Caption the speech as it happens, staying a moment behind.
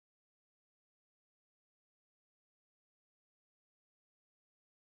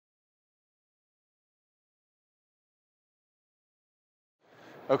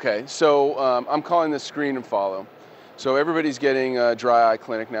Okay, so I'm calling this screen and follow. So everybody's getting a dry eye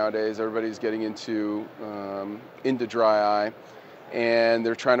clinic nowadays. Everybody's getting into dry eye, and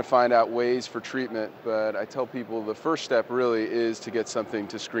they're trying to find out ways for treatment. But I tell people the first step really is to get something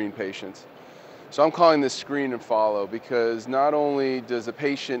to screen patients. So I'm calling this screen and follow because not only does the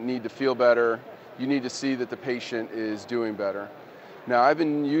patient need to feel better, you need to see that the patient is doing better. Now, I've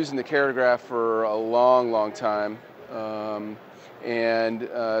been using the Keratograph for a long, long time. And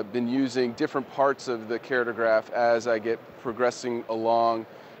been using different parts of the Keratograph as I get progressing along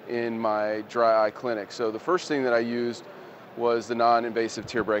in my dry eye clinic. So the first thing that I used was the non-invasive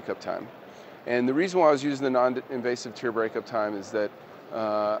tear breakup time. And the reason why I was using the non-invasive tear breakup time is that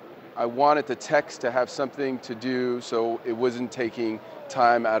I wanted the techs to have something to do so it wasn't taking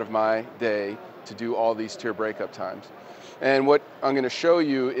time out of my day to do all these tear breakup times. And what I'm going to show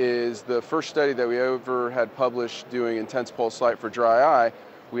you is the first study that we ever had published doing intense pulse light for dry eye.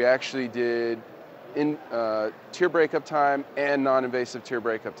 We actually did tear breakup time and non-invasive tear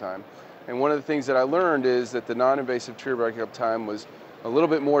breakup time. And one of the things that I learned is that the non-invasive tear breakup time was a little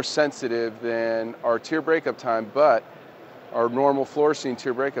bit more sensitive than our tear breakup time, but our normal fluorescein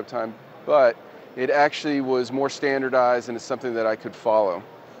tear breakup time, but it actually was more standardized and it's something that I could follow.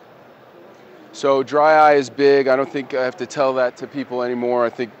 So dry eye is big. I don't think I have to tell that to people anymore. I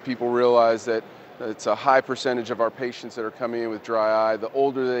think people realize that it's a high percentage of our patients that are coming in with dry eye. The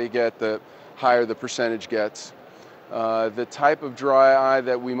older they get, the higher the percentage gets. The type of dry eye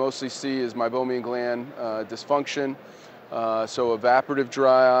that we mostly see is meibomian gland dysfunction, so evaporative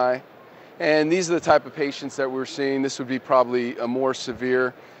dry eye. And these are the type of patients that we're seeing. This would be probably a more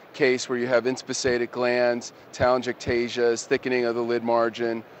severe case where you have inspissatic glands, telangiectasias, thickening of the lid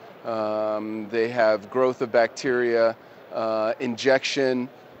margin. They have growth of bacteria, injection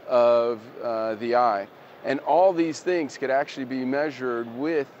of the eye. And all these things could actually be measured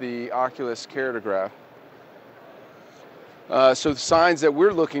with the OCULUS Keratograph. So the signs that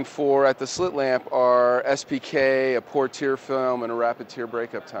we're looking for at the slit lamp are SPK, a poor tear film, and a rapid tear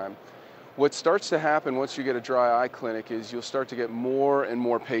breakup time. What starts to happen once you get a dry eye clinic is you'll start to get more and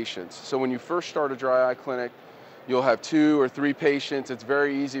more patients. So when you first start a dry eye clinic, you'll have 2 or 3 patients. It's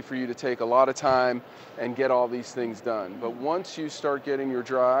very easy for you to take a lot of time and get all these things done. But once you start getting your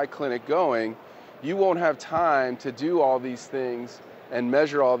dry eye clinic going, you won't have time to do all these things and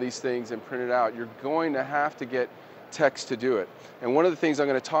measure all these things and print it out. You're going to have to get techs to do it. And one of the things I'm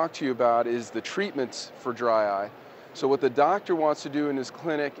going to talk to you about is the treatments for dry eye. So what the doctor wants to do in his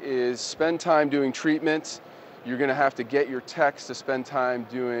clinic is spend time doing treatments. You're going to have to get your techs to spend time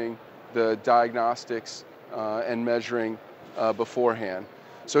doing the diagnostics and measuring beforehand.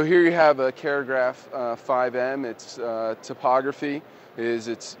 So here you have a Keratograph 5M. It's topography is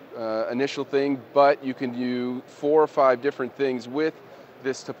its initial thing, but you can do 4 or 5 different things with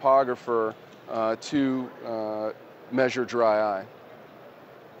this topographer to measure dry eye.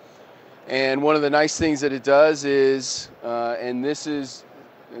 And one of the nice things that it does is, and this is,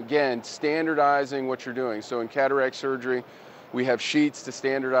 again, standardizing what you're doing. So in cataract surgery, we have sheets to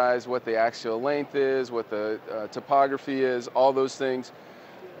standardize what the axial length is, what the topography is, all those things.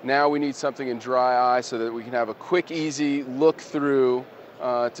 Now we need something in dry eye so that we can have a quick, easy look through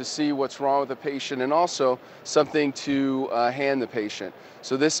to see what's wrong with the patient, and also something to hand the patient.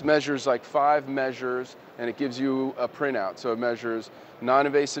 So this measures like 5 measures, and it gives you a printout. So it measures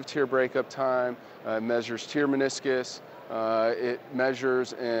non-invasive tear breakup time, it measures tear meniscus, it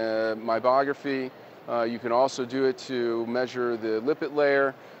measures meibography. You can also do it to measure the lipid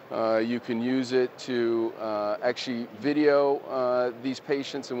layer. You can use it to actually video these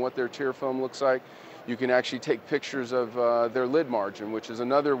patients and what their tear film looks like. You can actually take pictures of their lid margin, which is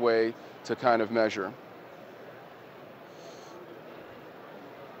another way to kind of measure.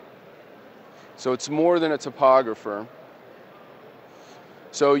 So it's more than a topographer.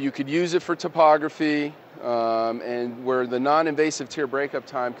 So you could use it for topography, and where the non-invasive tear breakup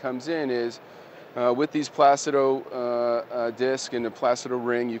time comes in is with these Placido disc and the Placido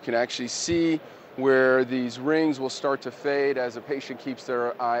ring, you can actually see where these rings will start to fade as a patient keeps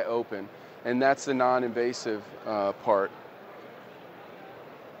their eye open. And that's the non-invasive part.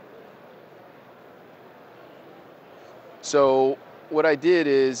 So what I did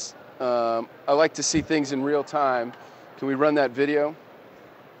is, I like to see things in real time. Can we run that video?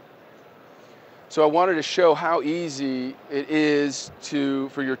 So I wanted to show how easy it is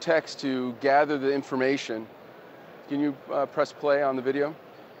for your techs to gather the information. Can you press play on the video?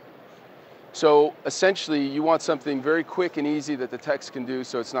 So essentially, you want something very quick and easy that the techs can do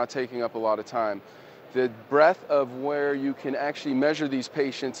so it's not taking up a lot of time. The breadth of where you can actually measure these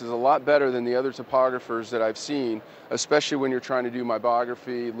patients is a lot better than the other topographers that I've seen, especially when you're trying to do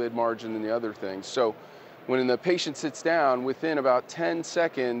meibography, lid margin, and the other things. So when the patient sits down, within about 10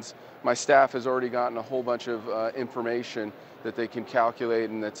 seconds, my staff has already gotten a whole bunch of information that they can calculate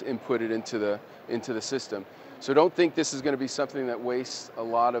and that's inputted into the system. So don't think this is going to be something that wastes a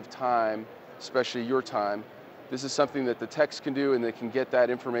lot of time, especially your time. This is something that the techs can do, and they can get that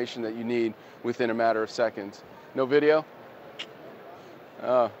information that you need within a matter of seconds. No video?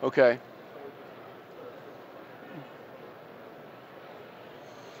 Okay.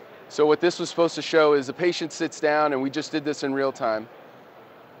 So what this was supposed to show is the patient sits down, and we just did this in real time.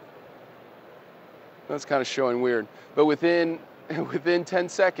 That's kind of showing weird. But within 10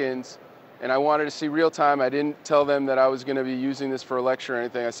 seconds, and I wanted to see real time, I didn't tell them that I was going to be using this for a lecture or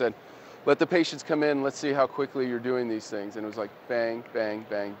anything. I said, let the patients come in, let's see how quickly you're doing these things. And it was like bang, bang,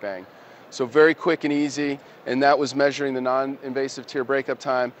 bang, bang. So very quick and easy, and that was measuring the non-invasive tear breakup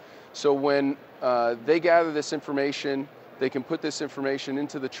time. So when they gather this information, they can put this information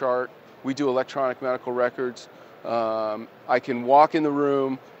into the chart. We do electronic medical records. I can walk in the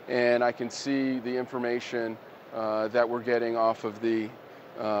room and I can see the information that we're getting off of the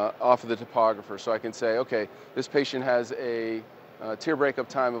topographer. So I can say, okay, this patient has a tear breakup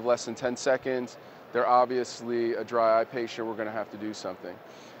time of less than 10 seconds. They're obviously a dry eye patient. We're going to have to do something.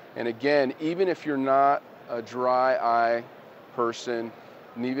 And again, even if you're not a dry eye person,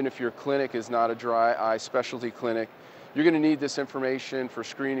 and even if your clinic is not a dry eye specialty clinic, you're going to need this information for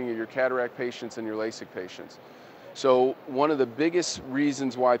screening of your cataract patients and your LASIK patients. So one of the biggest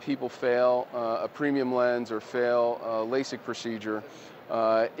reasons why people fail a premium lens or fail a LASIK procedure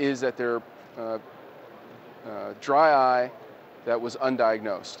is that they're dry eye that was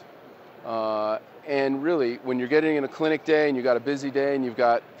undiagnosed. And really, when you're getting in a clinic day and you've got a busy day and you've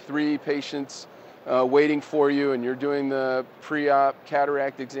got 3 patients waiting for you and you're doing the pre-op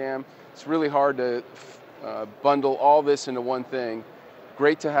cataract exam, it's really hard to bundle all this into one thing.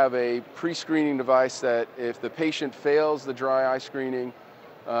 Great to have a pre-screening device that if the patient fails the dry eye screening,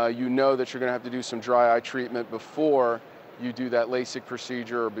 you know that you're going to have to do some dry eye treatment before you do that LASIK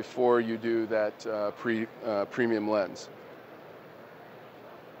procedure or before you do that premium lens.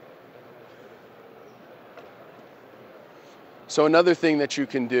 So another thing that you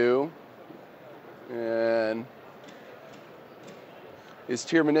can do is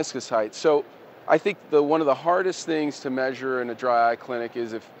tear meniscus height. So I think one of the hardest things to measure in a dry eye clinic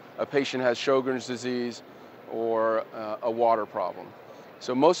is if a patient has Sjogren's disease or a water problem.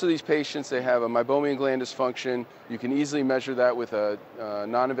 So most of these patients, they have a meibomian gland dysfunction. You can easily measure that with a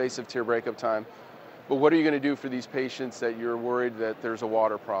non-invasive tear breakup time. But what are you going to do for these patients that you're worried that there's a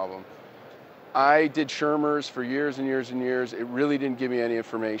water problem? I did Schirmer's for years and years and years. It really didn't give me any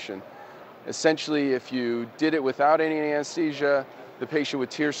information. Essentially, if you did it without any anesthesia, the patient would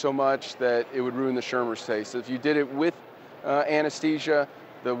tear so much that it would ruin the Schirmer's taste. If you did it with anesthesia,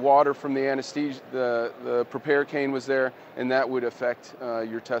 the water from the anesthesia, the proparacaine was there, and that would affect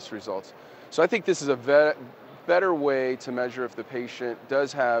your test results. So I think this is a better way to measure if the patient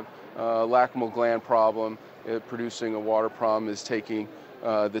does have a lacrimal gland problem, producing a water problem, is taking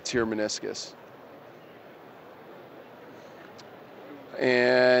the tear meniscus.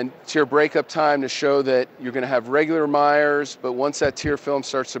 And tear breakup time to show that you're going to have regular Meyers, but once that tear film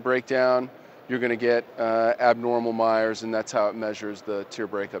starts to break down, you're going to get abnormal Meyers, and that's how it measures the tear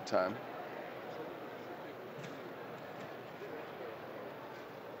breakup time.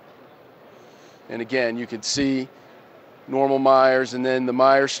 And again, you can see normal Meyers, and then the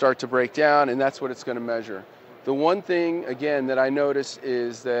Meyers start to break down, and that's what it's going to measure. The one thing, again, that I noticed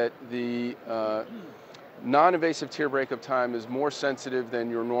is that the non-invasive tear breakup time is more sensitive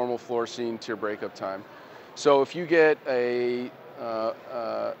than your normal fluorescein tear breakup time. So if you get a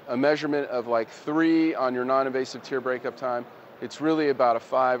measurement of like 3 on your non-invasive tear breakup time, it's really about a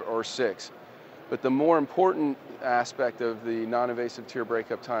 5 or 6. But the more important aspect of the non-invasive tear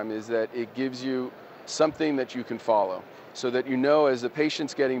breakup time is that it gives you something that you can follow, so that you know as the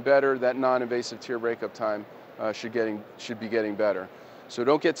patient's getting better, that non-invasive tear breakup time should be getting better. So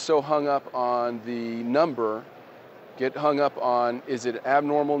don't get so hung up on the number. Get hung up on, is it an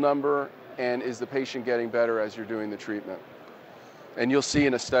abnormal number, and is the patient getting better as you're doing the treatment? And you'll see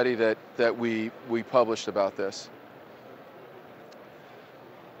in a study that we published about this.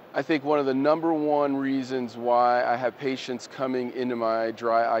 I think one of the #1 reasons why I have patients coming into my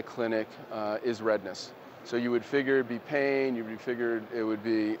dry eye clinic is redness. So you would figure it'd be pain, you would figure it would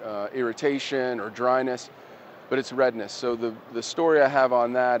be irritation or dryness. but it's redness. So the story I have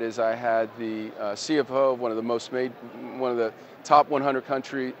on that is I had the CFO of one of the top 100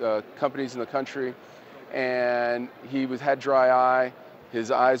 companies in the country, and he had dry eye. His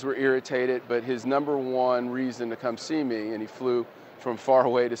eyes were irritated, but his number one reason to come see me, and he flew from far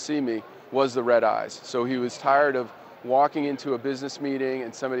away to see me, was the red eyes. So he was tired of walking into a business meeting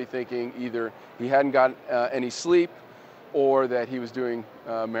and somebody thinking either he hadn't got any sleep or that he was doing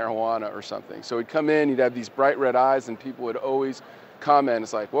marijuana or something. So he'd come in, he'd have these bright red eyes, and people would always comment,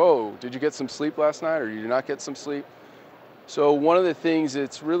 it's like, whoa, did you get some sleep last night, or did you not get some sleep? So one of the things,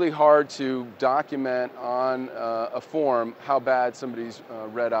 it's really hard to document on a form how bad somebody's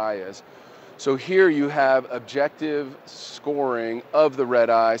red eye is. So here you have objective scoring of the red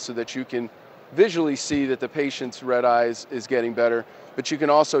eye so that you can visually see that the patient's red eye is getting better, but you can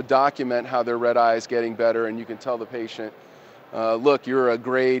also document how their red eye is getting better, and you can tell the patient, look, you're a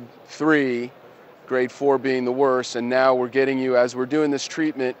grade 3, grade 4 being the worst, and now we're getting you, as we're doing this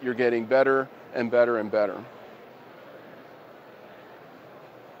treatment, you're getting better and better and better.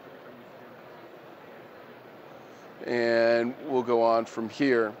 And we'll go on from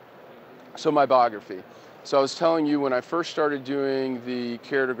here. So mybography. So I was telling you, when I first started doing the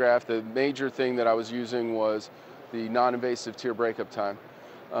Keratograph, the major thing that I was using was the non-invasive tear breakup time.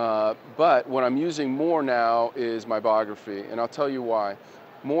 But what I'm using more now is mybography, and I'll tell you why.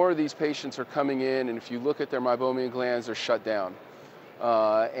 More of these patients are coming in, and if you look at their meibomian glands, they're shut down.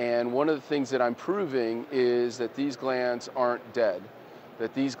 And one of the things that I'm proving is that these glands aren't dead,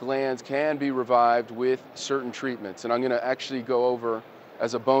 that these glands can be revived with certain treatments. And I'm going to actually go over,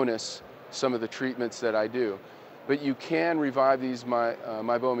 as a bonus, some of the treatments that I do. But you can revive these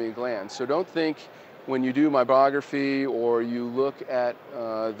meibomian glands. So don't think when you do mybography or you look at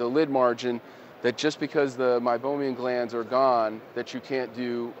the lid margin that just because the meibomian glands are gone that you can't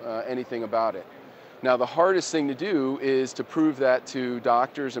do anything about it. Now the hardest thing to do is to prove that to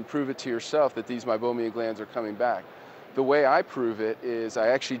doctors and prove it to yourself that these meibomian glands are coming back. The way I prove it is I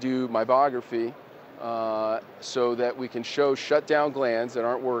actually do mybography so that we can show shut down glands that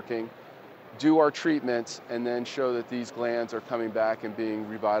aren't working, do our treatments, and then show that these glands are coming back and being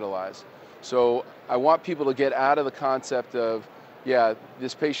revitalized. So I want people to get out of the concept of, yeah,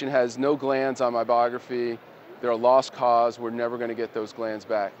 this patient has no glands on mybography, they're a lost cause, we're never going to get those glands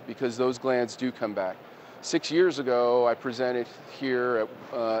back, because those glands do come back. 6 years ago, I presented here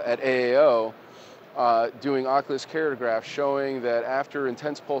at AAO doing OCULUS Keratograph, showing that after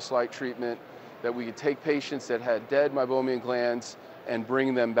intense pulse light treatment that we could take patients that had dead meibomian glands and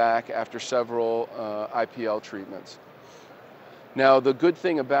bring them back after several IPL treatments. Now the good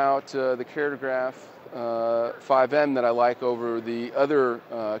thing about the Keratograph 5M that I like over the other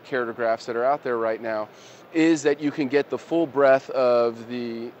keratographs that are out there right now is that you can get the full breadth of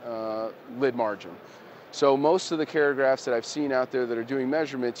the lid margin. So most of the keratographs that I've seen out there that are doing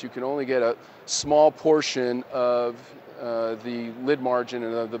measurements, you can only get a small portion of the lid margin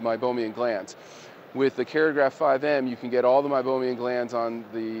and of the meibomian glands. With the Keratograph 5M, you can get all the meibomian glands on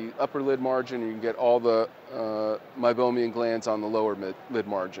the upper lid margin, and you can get all the meibomian glands on the lower lid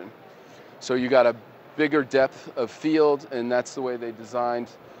margin. So you got a bigger depth of field, and that's the way they designed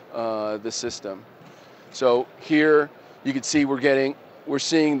the system. So here you can see we're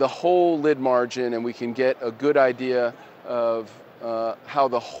seeing the whole lid margin, and we can get a good idea of how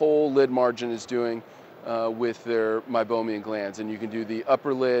the whole lid margin is doing with their meibomian glands. And you can do the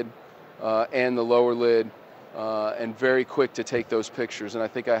upper lid and the lower lid, and very quick to take those pictures. And I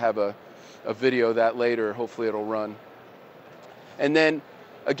think I have a video of that later, hopefully it'll run. And then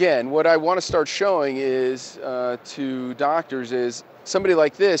again, what I want to start showing is to doctors is somebody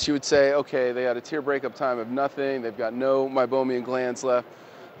like this, you would say, okay, they had a tear breakup time of nothing, they've got no meibomian glands left,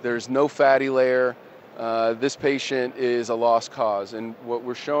 there's no fatty layer, this patient is a lost cause. And what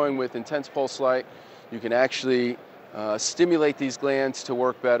we're showing with intense pulse light, you can actually stimulate these glands to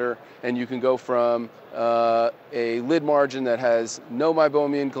work better, and you can go from a lid margin that has no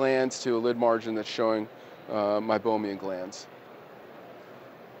meibomian glands to a lid margin that's showing meibomian glands.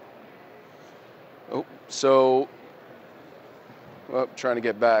 Oh, so, well, trying to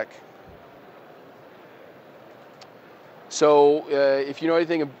get back. So if you know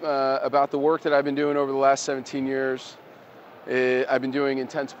anything about the work that I've been doing over the last 17 years, I've been doing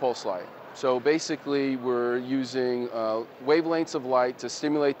intense pulse light. So basically we're using wavelengths of light to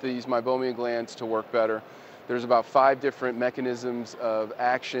stimulate these meibomian glands to work better. There's about 5 different mechanisms of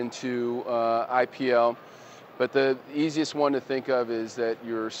action to IPL, but the easiest one to think of is that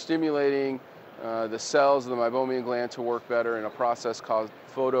you're stimulating the cells of the meibomian gland to work better in a process called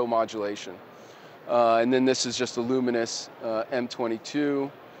photomodulation. And then this is just a luminous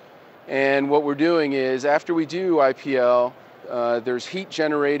M22. And what we're doing is, after we do IPL, there's heat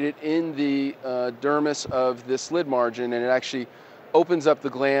generated in the dermis of this lid margin, and it actually opens up the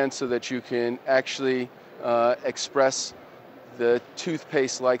gland so that you can actually express the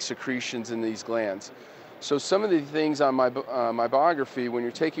toothpaste-like secretions in these glands. So some of the things on my biography, when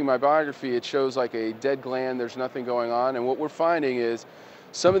you're taking my biography, it shows like a dead gland, there's nothing going on, and what we're finding is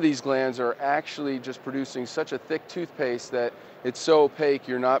some of these glands are actually just producing such a thick toothpaste that it's so opaque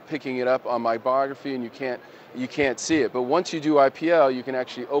you're not picking it up on my biography and you can't see it. But once you do IPL, you can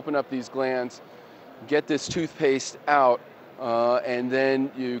actually open up these glands, get this toothpaste out, and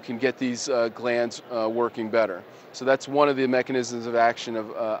then you can get these glands working better. So that's one of the mechanisms of action of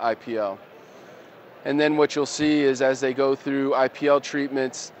IPL. And then what you'll see is, as they go through IPL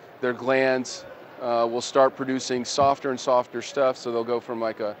treatments, their glands will start producing softer and softer stuff. So they'll go from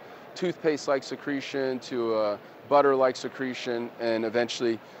like a toothpaste-like secretion to a butter-like secretion, and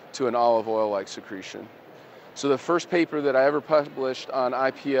eventually to an olive oil-like secretion. So the first paper that I ever published on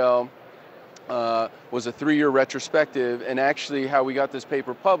IPL was a 3-year retrospective, and actually how we got this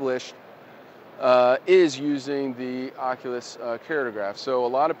paper published is using the OCULUS Keratograph. So a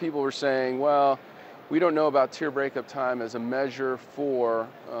lot of people were saying, well, we don't know about tear breakup time as a measure for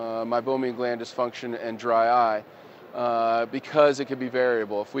meibomian gland dysfunction and dry eye because it could be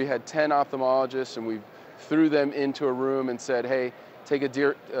variable. If we had 10 ophthalmologists and we threw them into a room and said, hey, take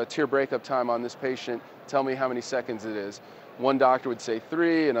a tear breakup time on this patient, tell me how many seconds it is. One doctor would say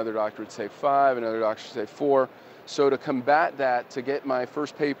 3, another doctor would say 5, another doctor would say 4. So to combat that, to get my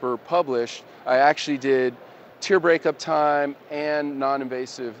first paper published, I actually did tear breakup time and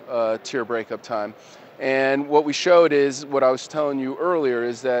non-invasive tear breakup time. And what we showed is, what I was telling you earlier,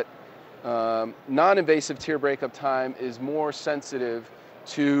 is that non-invasive tear breakup time is more sensitive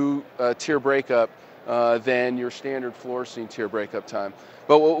to tear breakup than your standard fluorescein tear breakup time.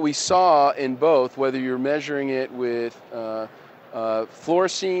 But what we saw in both, whether you're measuring it with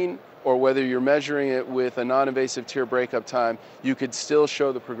fluorescein or whether you're measuring it with a non-invasive tear breakup time, you could still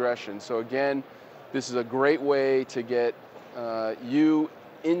show the progression. So again, this is a great way to get you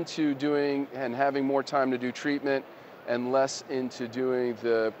into doing and having more time to do treatment and less into doing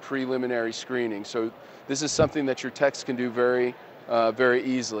the preliminary screening. So this is something that your techs can do very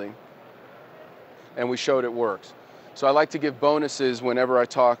easily. And we showed it works. So I like to give bonuses whenever I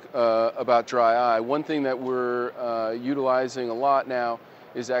talk about dry eye. One thing that we're utilizing a lot now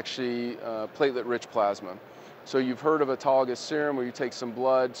is actually platelet-rich plasma. So you've heard of autologous serum, where you take some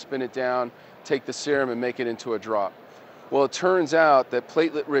blood, spin it down, take the serum and make it into a drop. Well, it turns out that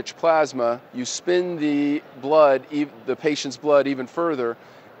platelet-rich plasma, you spin the blood, the patient's blood even further,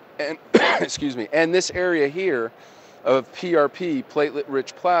 and excuse me, and this area here of PRP,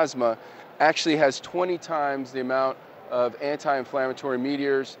 platelet-rich plasma, actually has 20 times the amount of anti-inflammatory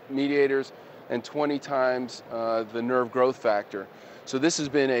mediators and 20 times the nerve growth factor. So this has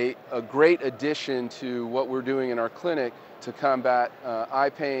been a great addition to what we're doing in our clinic to combat eye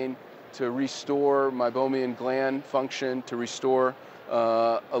pain, to restore meibomian gland function, to restore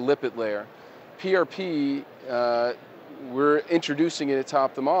a lipid layer. PRP, we're introducing it into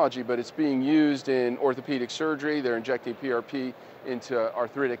ophthalmology, but it's being used in orthopedic surgery. They're injecting PRP into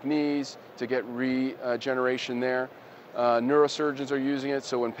arthritic knees to get regeneration there. Neurosurgeons are using it,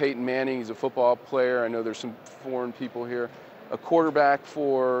 so when Peyton Manning, he's a football player, I know there's some foreign people here, a quarterback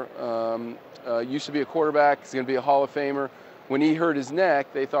used to be a quarterback, he's going to be a Hall of Famer. When he hurt his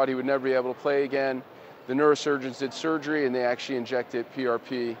neck, they thought he would never be able to play again. The neurosurgeons did surgery and they actually injected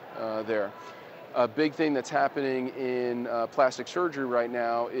PRP there. A big thing that's happening in plastic surgery right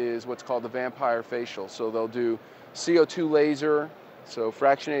now is what's called the vampire facial. So they'll do CO2 laser, so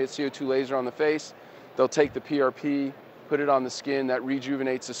fractionated CO2 laser on the face. They'll take the PRP, put it on the skin, that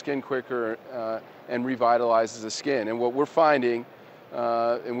rejuvenates the skin quicker and revitalizes the skin. And what we're finding,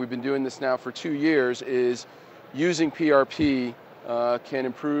 and we've been doing this now for 2 years, is using PRP can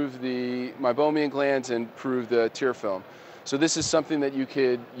improve the meibomian glands and improve the tear film. So this is something that you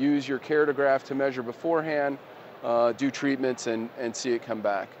could use your keratograph to measure beforehand, do treatments, and see it come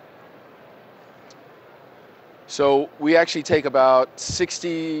back. So we actually take about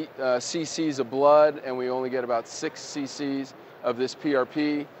 60 cc's of blood, and we only get about 6 cc's of this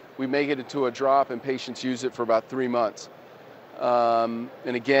PRP. We make it into a drop, and patients use it for about 3 months. And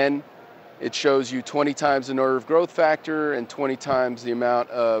again, it shows you 20 times the nerve growth factor and 20 times the amount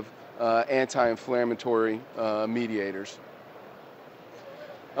of anti-inflammatory mediators.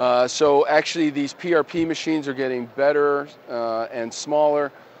 So actually these PRP machines are getting better and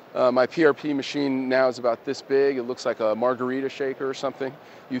smaller. My PRP machine now is about this big. It looks like a margarita shaker or something.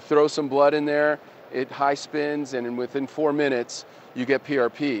 You throw some blood in there, it high spins, and within 4 minutes, you get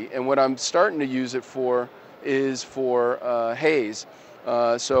PRP. And what I'm starting to use it for is for haze.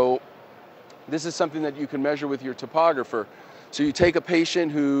 So this is something that you can measure with your topographer. So you take a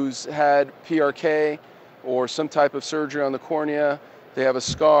patient who's had PRK or some type of surgery on the cornea, they have a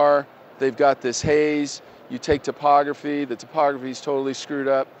scar, they've got this haze, you take topography, the topography is totally screwed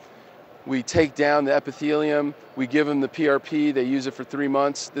up. We take down the epithelium, we give them the PRP, they use it for 3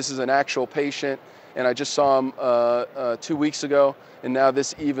 months. This is an actual patient, and I just saw him 2 weeks ago, and now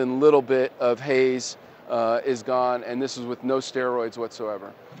this even little bit of haze is gone, and this is with no steroids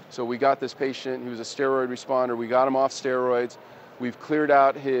whatsoever. So we got this patient, he was a steroid responder, we got him off steroids, we've cleared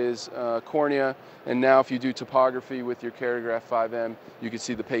out his cornea, and now if you do topography with your Keratograph 5M, you can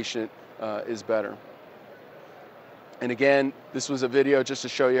see the patient is better. And again, this was a video just to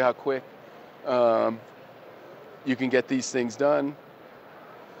show you how quick you can get these things done.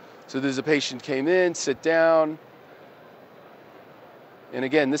 So there's a patient came in, sit down, and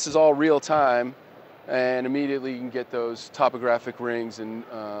again, this is all real time, and immediately you can get those topographic rings and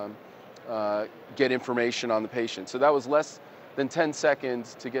get information on the patient. So that was less than 10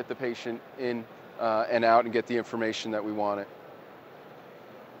 seconds to get the patient in and out and get the information that we wanted.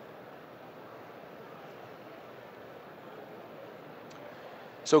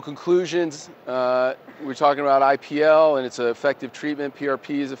 So conclusions, we're talking about IPL and it's an effective treatment.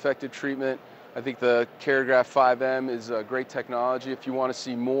 PRP is effective treatment. I think the Keratograph 5M is a great technology. If you want to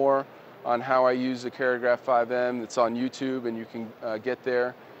see more on how I use the Keratograph 5M, it's on YouTube and you can get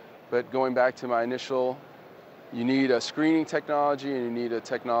there. But going back to my initial, you need a screening technology and you need a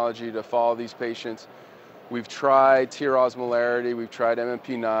technology to follow these patients. We've tried tear osmolarity, we've tried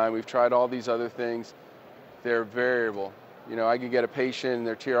MMP9, we've tried all these other things. They're variable. You know, I could get a patient and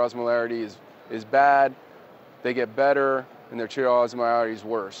their tear osmolarity is bad, they get better, and their tear osmolarity is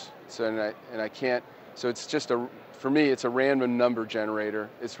worse. So, and I can't, so it's just for me, it's a random number generator.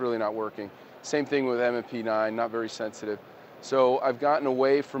 It's really not working. Same thing with MMP9, not very sensitive. So I've gotten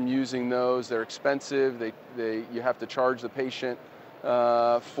away from using those. They're expensive. You have to charge the patient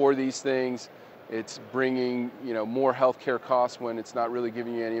for these things. It's bringing, you know, more healthcare costs when it's not really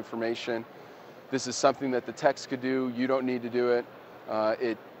giving you any information. This is something that the techs could do. You don't need to do it.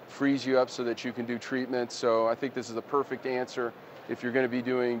 It frees you up so that you can do treatment. So I think this is a perfect answer if you're going to be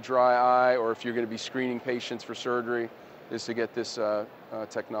doing dry eye or if you're going to be screening patients for surgery, is to get this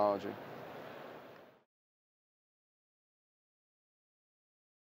technology.